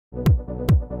You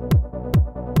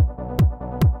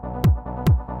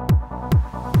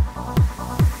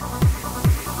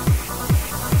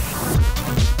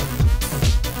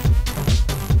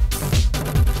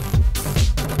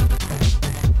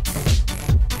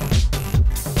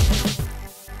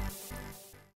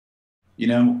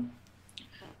know,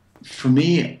 for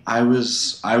me, I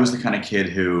was the kind of kid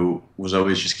who was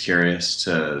always just curious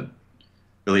to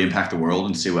really impact the world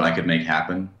and see what I could make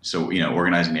happen. So,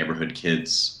 organizing neighborhood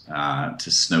kids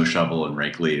to snow shovel and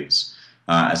rake leaves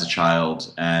as a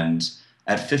child. And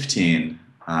at 15,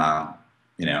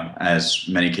 as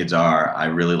many kids are, I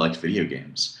really liked video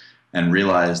games and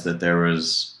realized that there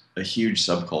was a huge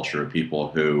subculture of people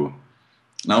who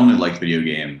not only liked video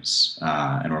games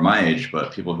and were my age,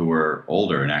 but people who were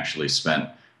older and actually spent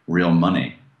real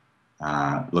money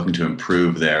looking to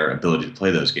improve their ability to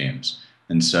play those games.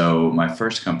 And so my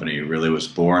first company really was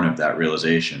born of that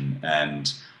realization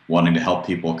and wanting to help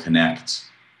people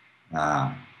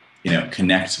uh,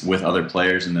 connect with other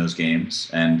players in those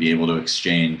games and be able to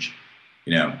exchange,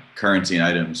 currency and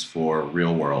items for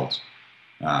real world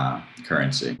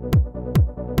currency.